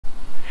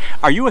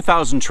Are you a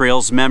Thousand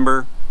Trails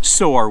member?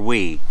 So are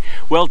we.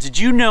 Well, did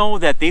you know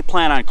that they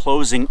plan on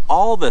closing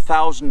all the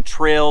Thousand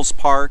Trails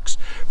parks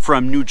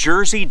from New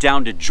Jersey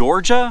down to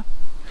Georgia?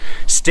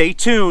 Stay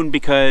tuned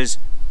because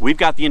we've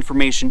got the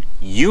information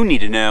you need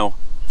to know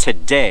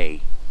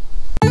today.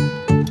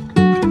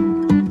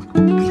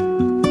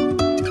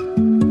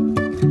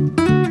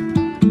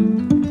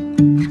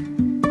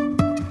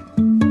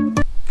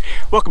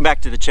 Welcome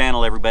back to the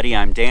channel, everybody.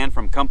 I'm Dan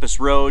from Compass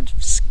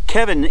Roadz.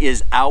 Kevin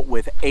is out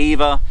with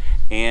Ava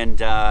and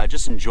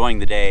just enjoying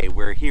the day.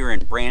 We're here in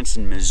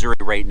Branson, Missouri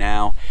right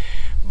now.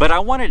 But I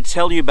wanted to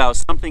tell you about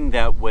something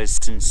that was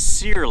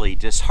sincerely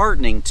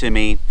disheartening to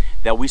me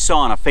that we saw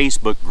on a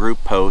Facebook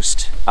group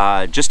post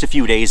just a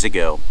few days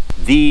ago.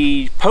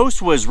 The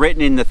post was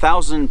written in the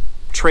Thousand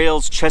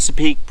Trails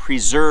Chesapeake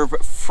Preserve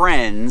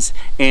Friends,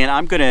 and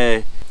I'm going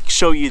to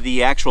show you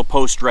the actual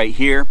post right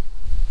here.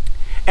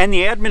 And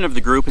the admin of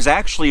the group is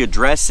actually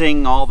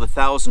addressing all the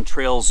Thousand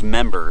Trails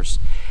members.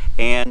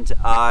 And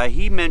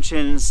he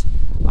mentions,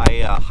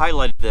 I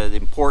highlighted the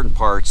important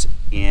parts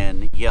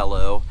in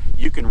yellow.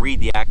 You can read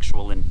the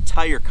actual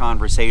entire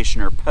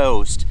conversation or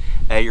post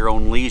at your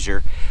own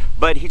leisure.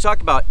 But he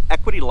talked about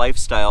Equity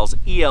Lifestyles.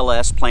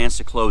 ELS plans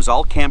to close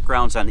all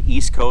campgrounds on the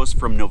East Coast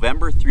from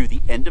November through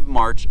the end of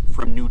March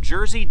from New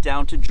Jersey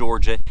down to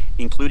Georgia,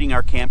 including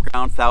our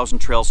campground Thousand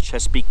Trails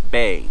Chesapeake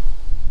Bay.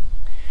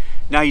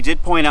 Now, he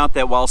did point out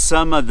that while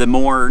some of the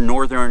more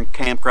northern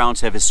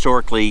campgrounds have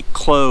historically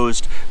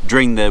closed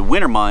during the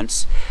winter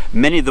months,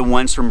 many of the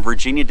ones from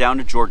Virginia down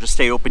to Georgia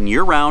stay open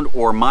year-round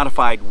or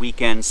modified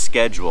weekend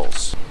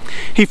schedules.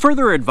 He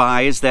further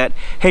advised that,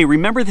 hey,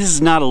 remember, this is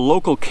not a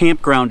local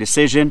campground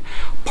decision.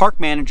 Park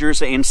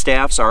managers and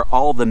staffs are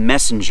all the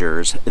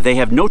messengers. They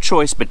have no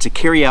choice but to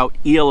carry out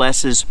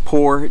ELS's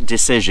poor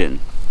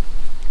decision.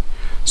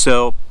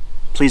 So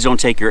please don't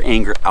take your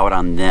anger out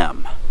on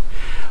them.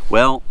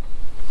 Well,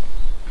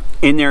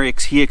 in there,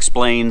 he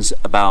explains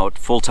about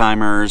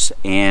full-timers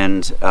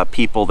and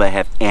people that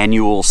have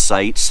annual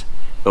sites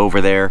over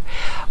there,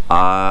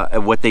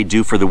 what they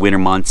do for the winter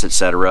months,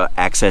 etc.,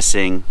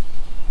 accessing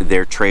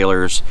their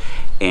trailers,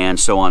 and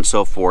so on and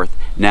so forth.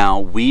 Now,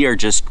 we are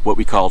just what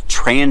we call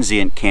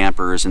transient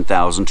campers in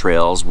Thousand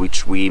Trails,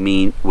 which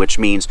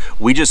means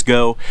we just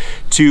go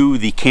to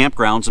the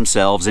campgrounds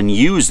themselves and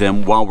use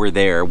them while we're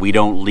there. We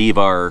don't leave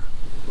our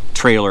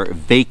trailer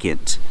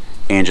vacant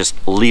and just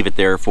leave it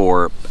there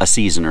for a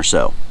season or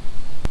so.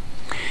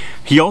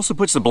 He also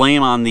puts the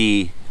blame on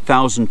the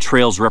Thousand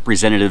Trails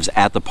representatives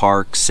at the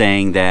park,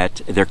 saying that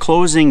they're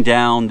closing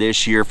down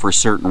this year for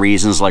certain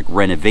reasons like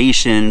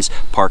renovations,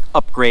 park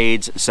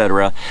upgrades,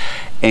 etc.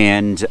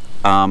 And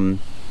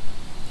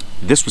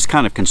this was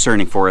kind of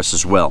concerning for us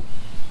as well.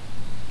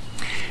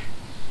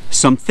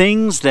 Some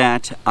things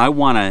that I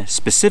want to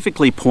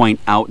specifically point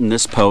out in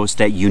this post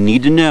that you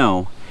need to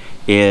know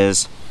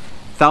is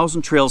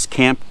Thousand Trails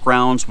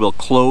campgrounds will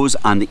close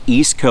on the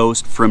East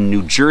Coast from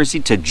New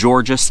Jersey to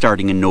Georgia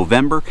starting in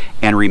November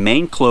and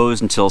remain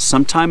closed until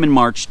sometime in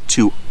March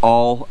to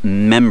all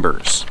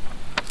members.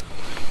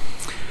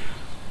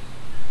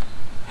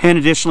 And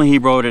additionally, he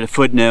wrote at a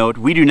footnote,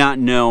 we do not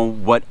know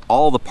what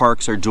all the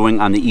parks are doing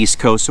on the East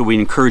Coast, so we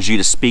encourage you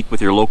to speak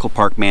with your local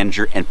park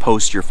manager and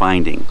post your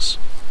findings.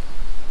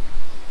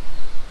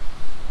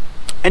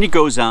 And he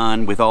goes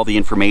on with all the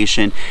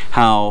information,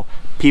 how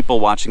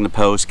people watching the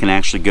post can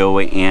actually go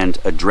and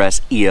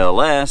address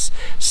ELS,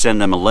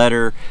 send them a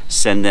letter,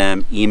 send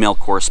them email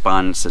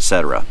correspondence,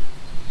 etc.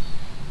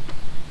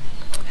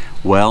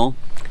 Well,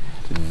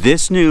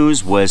 this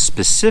news was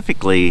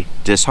specifically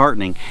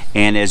disheartening,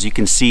 and as you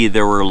can see,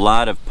 there were a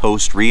lot of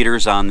post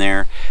readers on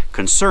there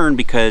concerned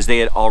because they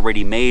had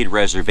already made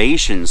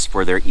reservations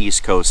for their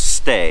East Coast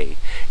stay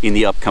in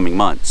the upcoming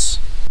months.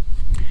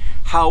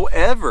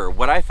 However,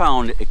 what I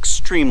found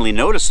extremely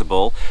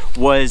noticeable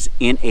was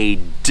in a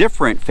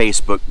different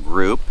Facebook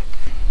group.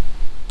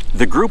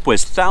 The group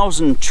was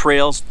Thousand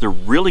Trails, the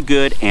really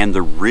good and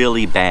the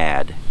really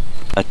bad.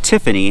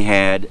 Tiffany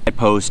had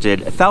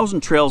posted, a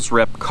Thousand Trails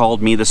rep called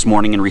me this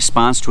morning in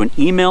response to an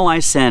email I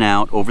sent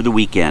out over the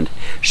weekend.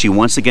 She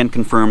once again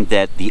confirmed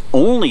that the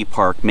only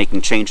park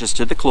making changes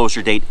to the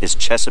closure date is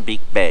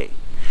Chesapeake Bay.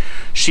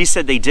 She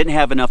said they didn't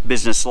have enough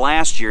business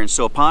last year, and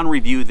so upon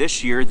review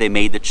this year, they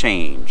made the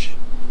change.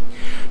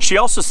 She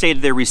also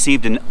stated they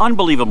received an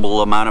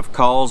unbelievable amount of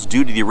calls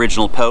due to the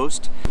original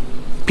post.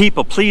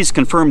 People, please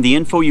confirm the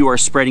info you are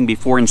spreading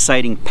before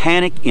inciting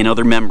panic in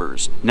other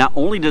members. Not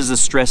only does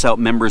this stress out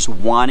members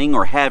wanting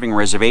or having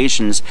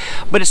reservations,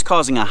 but it's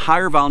causing a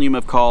higher volume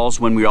of calls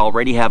when we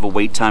already have a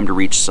wait time to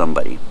reach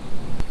somebody.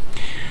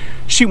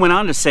 She went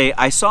on to say,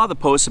 I saw the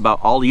post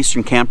about all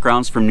eastern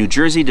campgrounds from New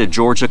Jersey to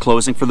Georgia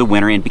closing for the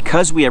winter, and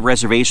because we have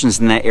reservations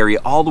in that area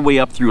all the way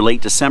up through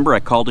late December, I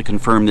called to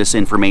confirm this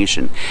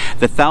information.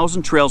 The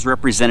Thousand Trails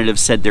representative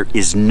said there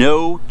is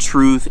no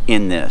truth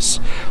in this.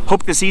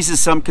 Hope this eases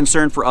some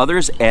concern for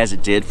others as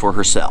it did for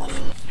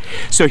herself.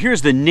 So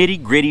here's the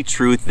nitty-gritty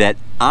truth that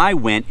I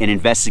went and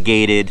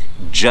investigated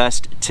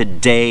just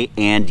today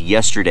and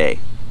yesterday.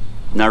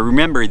 Now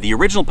remember, the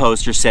original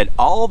poster said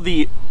all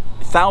the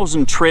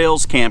Thousand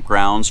Trails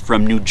campgrounds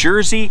from New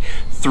Jersey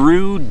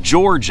through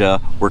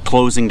Georgia were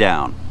closing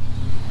down.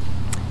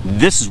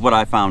 This is what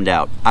I found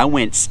out. I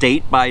went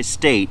state by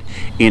state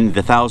in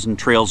the Thousand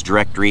Trails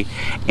directory,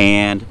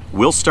 and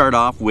we'll start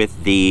off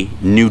with the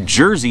New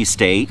Jersey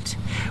state,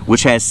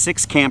 which has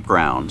 6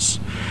 campgrounds.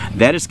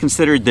 That is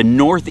considered the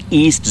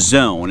northeast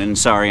zone, and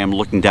sorry, I'm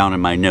looking down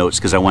in my notes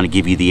because I want to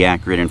give you the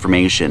accurate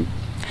information.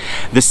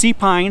 The Sea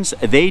Pines,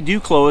 they do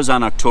close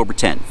on October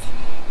 10th.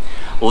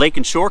 Lake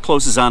and Shore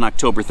closes on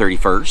October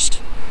 31st.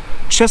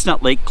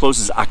 Chestnut Lake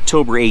closes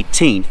October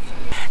 18th.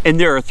 And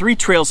there are 3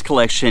 Trails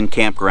Collection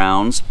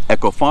campgrounds: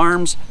 Echo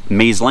Farms,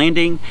 Maze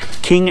Landing,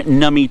 King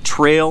Nummy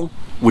Trail,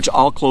 which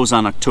all close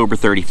on October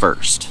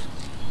 31st.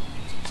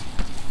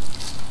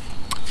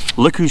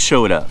 Look who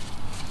showed up.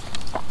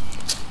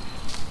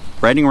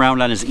 Riding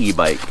around on his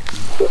e-bike.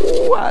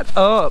 What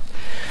up?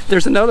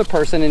 There's another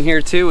person in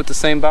here too with the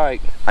same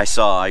bike. I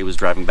saw, I was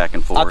driving back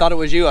and forth. I thought it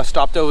was you. I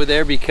stopped over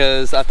there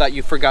because I thought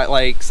you forgot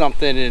like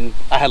something and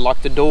I had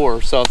locked the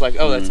door. So I was like,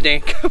 oh, that's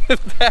Dan coming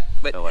back.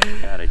 But, oh, I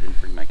forgot I didn't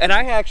bring my key. And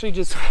I actually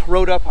just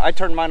rode up. I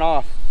turned mine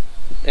off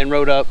and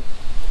rode up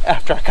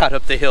after I got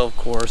up the hill, of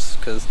course,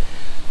 because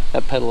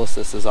that pedal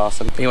assist is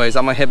awesome. Anyways,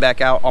 I'm gonna head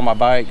back out on my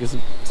bike.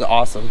 It's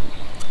awesome.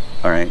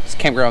 All right. This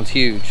campground's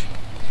huge.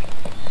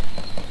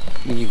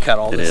 You can cut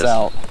all this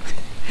out.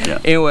 Yeah.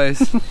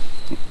 Anyways,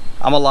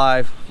 I'm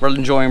alive. We're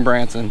enjoying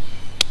Branson.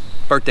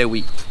 Birthday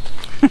week.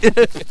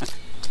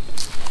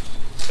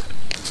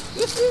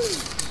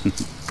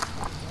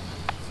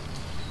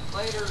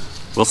 Later.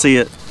 We'll see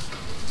it.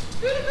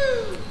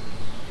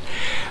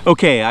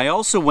 Okay, I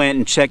also went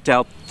and checked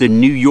out the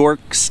New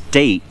York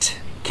State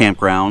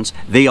campgrounds.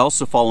 They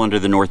also fall under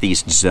the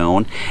northeast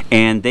zone,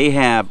 and they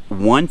have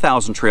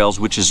 1,000 Trails,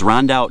 which is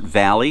Rondout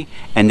Valley,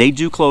 and they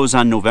do close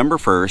on November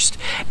 1st.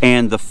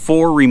 And the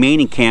 4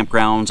 remaining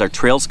campgrounds are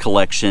Trails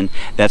Collection.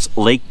 That's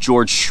Lake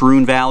George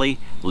Shroon Valley,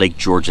 Lake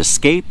George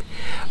Escape,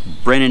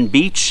 Brennan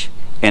Beach,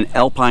 and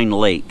Alpine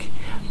Lake.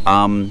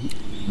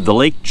 The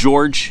Lake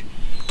George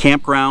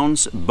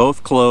campgrounds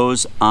both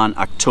close on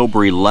October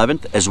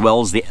 11th, as well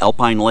as the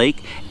Alpine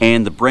Lake,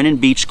 and the Brennan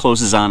Beach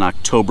closes on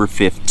October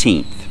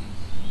 15th.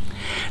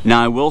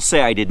 Now, I will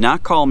say I did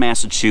not call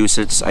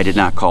Massachusetts, I did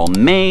not call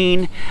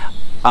Maine,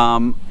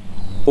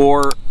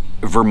 or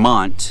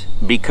Vermont,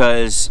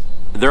 because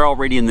they're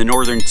already in the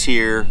northern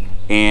tier,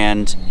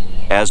 and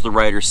as the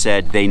writer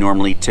said, they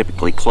normally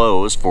typically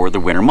close for the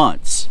winter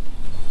months.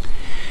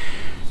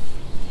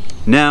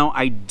 Now,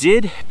 I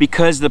did,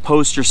 because the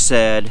poster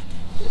said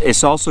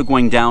it's also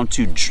going down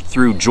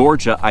through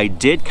Georgia, I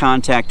did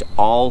contact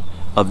all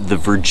of the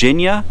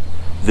Virginia,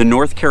 the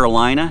North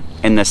Carolina,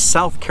 and the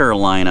South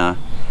Carolina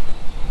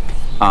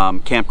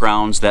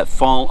campgrounds that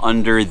fall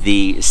under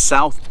the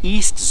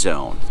southeast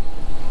zone.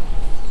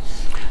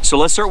 So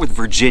let's start with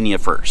Virginia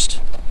first.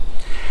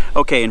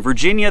 Okay, in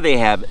Virginia they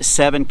have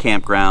 7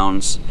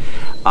 campgrounds.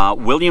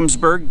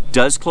 Williamsburg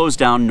does close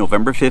down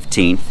November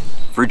 15th.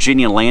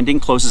 Virginia Landing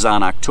closes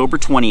on October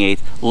 28th.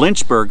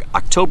 Lynchburg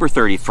October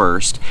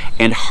 31st,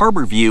 and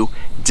Harborview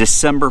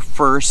December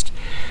 1st.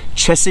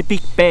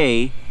 Chesapeake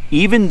Bay,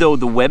 even though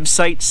the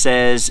website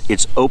says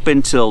it's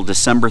open till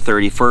December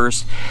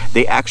 31st,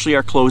 they actually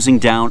are closing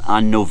down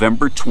on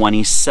November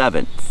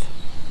 27th.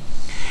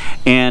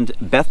 And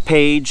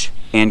Bethpage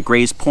and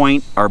Grays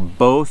Point are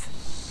both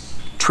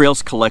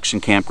Trails Collection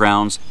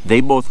campgrounds.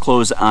 They both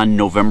close on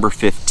November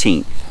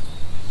 15th.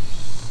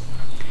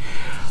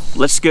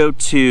 Let's go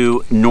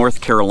to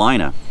North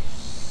Carolina,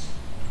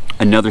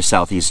 another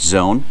southeast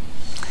zone.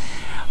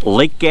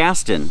 Lake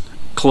Gaston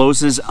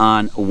closes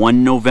on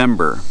 1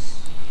 November.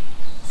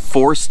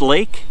 Forest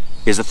Lake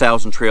is a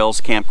 1,000 Trails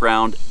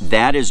campground.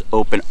 That is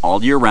open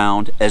all year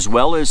round, as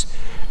well as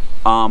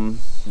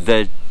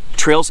the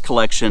Trails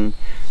Collection,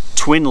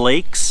 Twin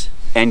Lakes,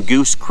 and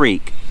Goose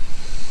Creek.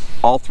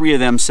 All 3 of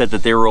them said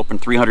that they were open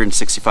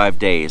 365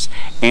 days.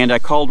 And I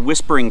called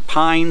Whispering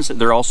Pines.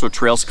 They're also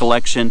Trails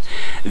Collection.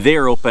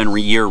 They're open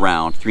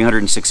year-round,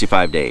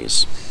 365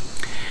 days.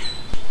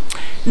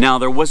 Now,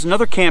 there was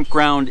another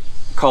campground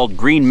called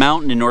Green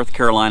Mountain in North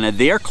Carolina.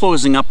 They are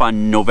closing up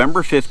on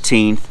November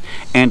 15th,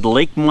 and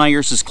Lake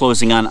Myers is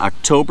closing on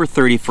October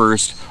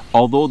 31st,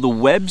 although the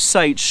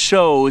website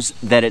shows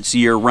that it's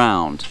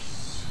year-round.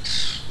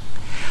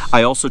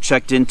 I also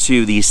checked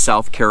into the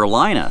South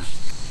Carolina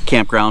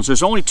campgrounds.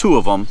 There's only 2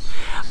 of them,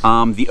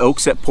 the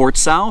Oaks at Port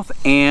South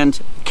and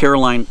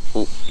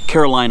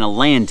Carolina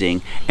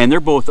Landing, and they're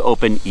both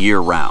open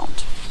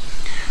year-round.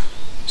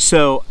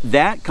 So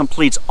that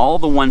completes all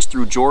the ones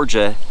through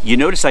Georgia. You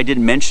notice I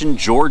didn't mention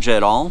Georgia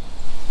at all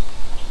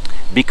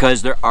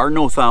because there are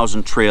no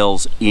 1,000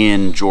 Trails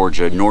in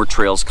Georgia, nor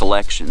Trails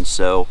Collection.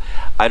 So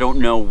I don't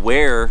know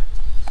where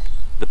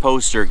the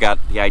poster got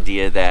the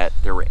idea that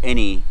there were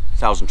any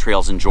 1,000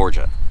 Trails in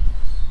Georgia.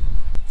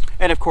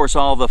 And of course,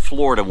 all the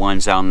Florida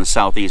ones out in the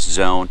southeast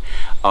zone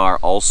are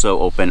also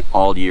open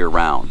all year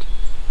round.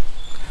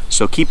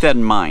 So keep that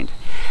in mind.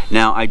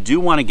 Now, I do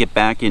want to get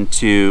back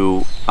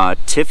into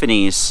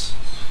Tiffany's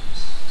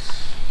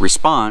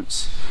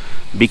response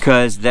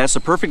because that's a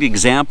perfect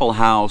example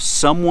how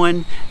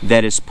someone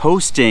that is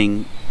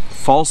posting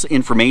false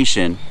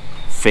information,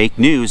 fake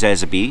news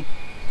as it be.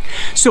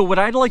 So what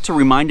I'd like to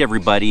remind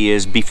everybody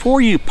is, before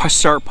you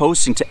start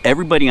posting to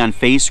everybody on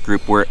Facebook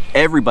group where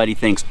everybody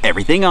thinks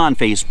everything on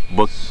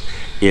Facebook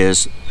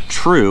is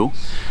true,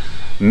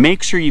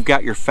 make sure you've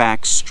got your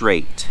facts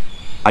straight.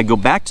 I go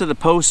back to the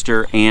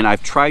poster and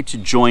I've tried to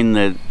join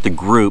the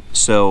group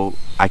so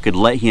I could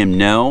let him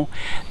know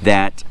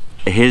that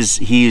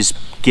he's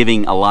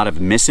giving a lot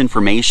of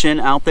misinformation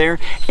out there,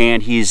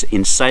 and he's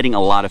inciting a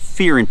lot of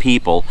fear in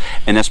people,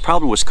 and that's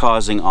probably what's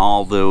causing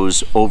all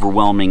those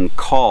overwhelming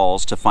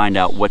calls to find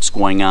out what's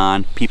going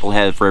on. People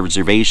have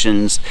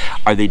reservations.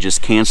 Are they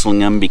just canceling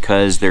them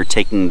because they're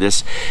taking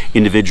this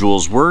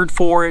individual's word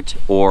for it,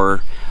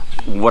 or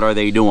what are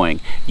they doing?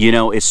 You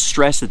know, it's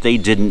stress that they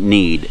didn't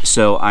need.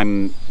 So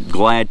I'm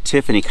glad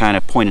Tiffany kind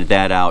of pointed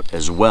that out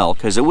as well,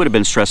 because it would have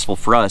been stressful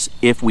for us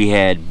if we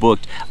had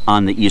booked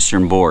on the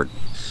Eastern Board.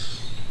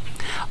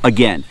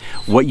 Again,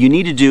 what you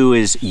need to do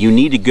is you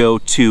need to go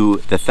to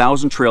the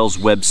Thousand Trails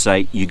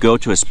website, you go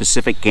to a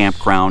specific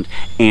campground,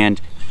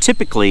 and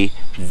typically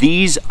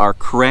these are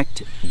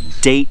correct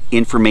date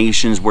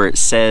informations where it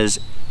says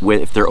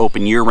if they're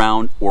open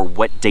year-round or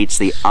what dates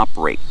they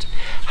operate.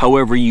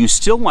 However, you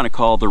still want to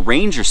call the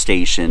ranger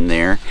station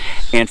there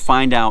and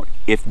find out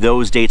if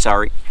those dates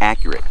are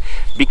accurate.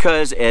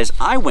 Because as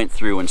I went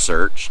through and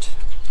searched,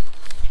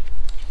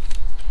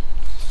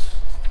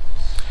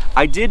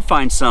 I did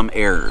find some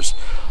errors,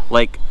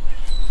 like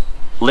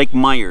Lake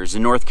Myers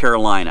in North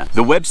Carolina.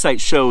 The website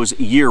shows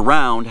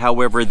year-round,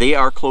 however, they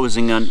are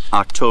closing on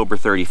October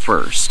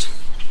 31st.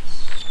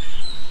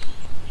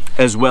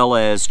 As well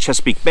as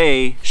Chesapeake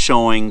Bay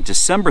showing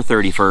December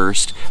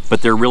 31st,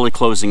 but they're really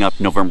closing up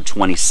November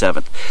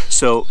 27th.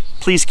 So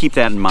please keep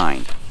that in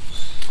mind.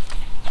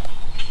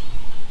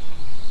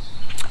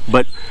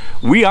 But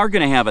we are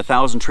going to have a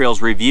Thousand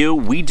Trails review.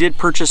 We did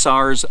purchase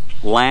ours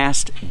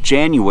last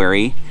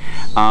January.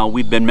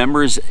 We've been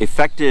members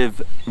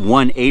effective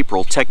 1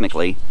 April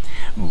technically,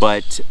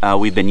 but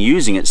we've been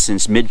using it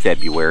since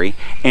mid-February,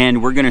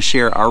 and we're going to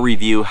share our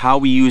review, how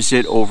we used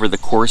it over the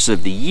course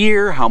of the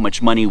year, how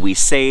much money we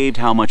saved,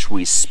 how much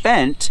we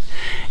spent,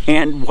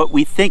 and what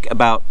we think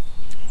about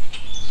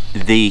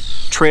the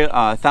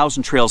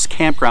Thousand Trails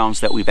campgrounds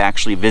that we've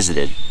actually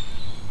visited.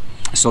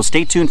 So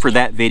stay tuned for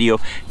that video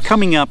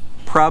coming up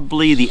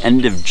probably the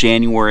end of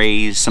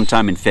January,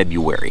 sometime in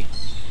February.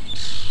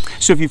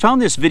 So if you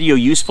found this video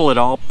useful at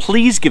all,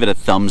 please give it a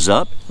thumbs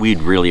up.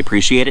 We'd really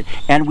appreciate it.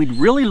 And we'd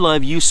really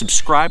love you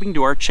subscribing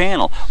to our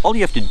channel. All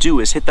you have to do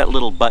is hit that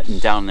little button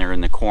down there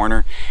in the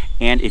corner.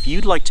 And if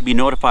you'd like to be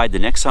notified the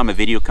next time a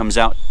video comes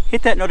out,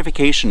 hit that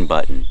notification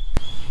button.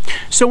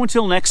 So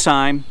until next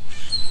time,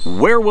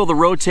 where will the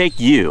road take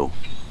you?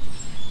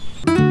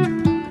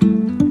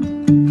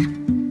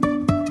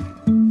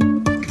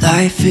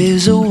 Life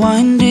is a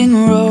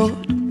winding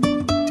road,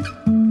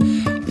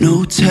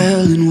 no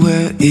telling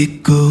where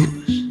it goes.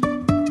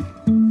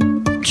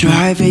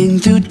 Driving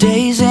through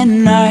days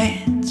and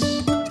nights,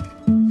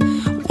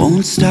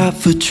 won't stop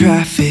for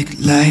traffic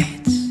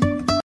lights.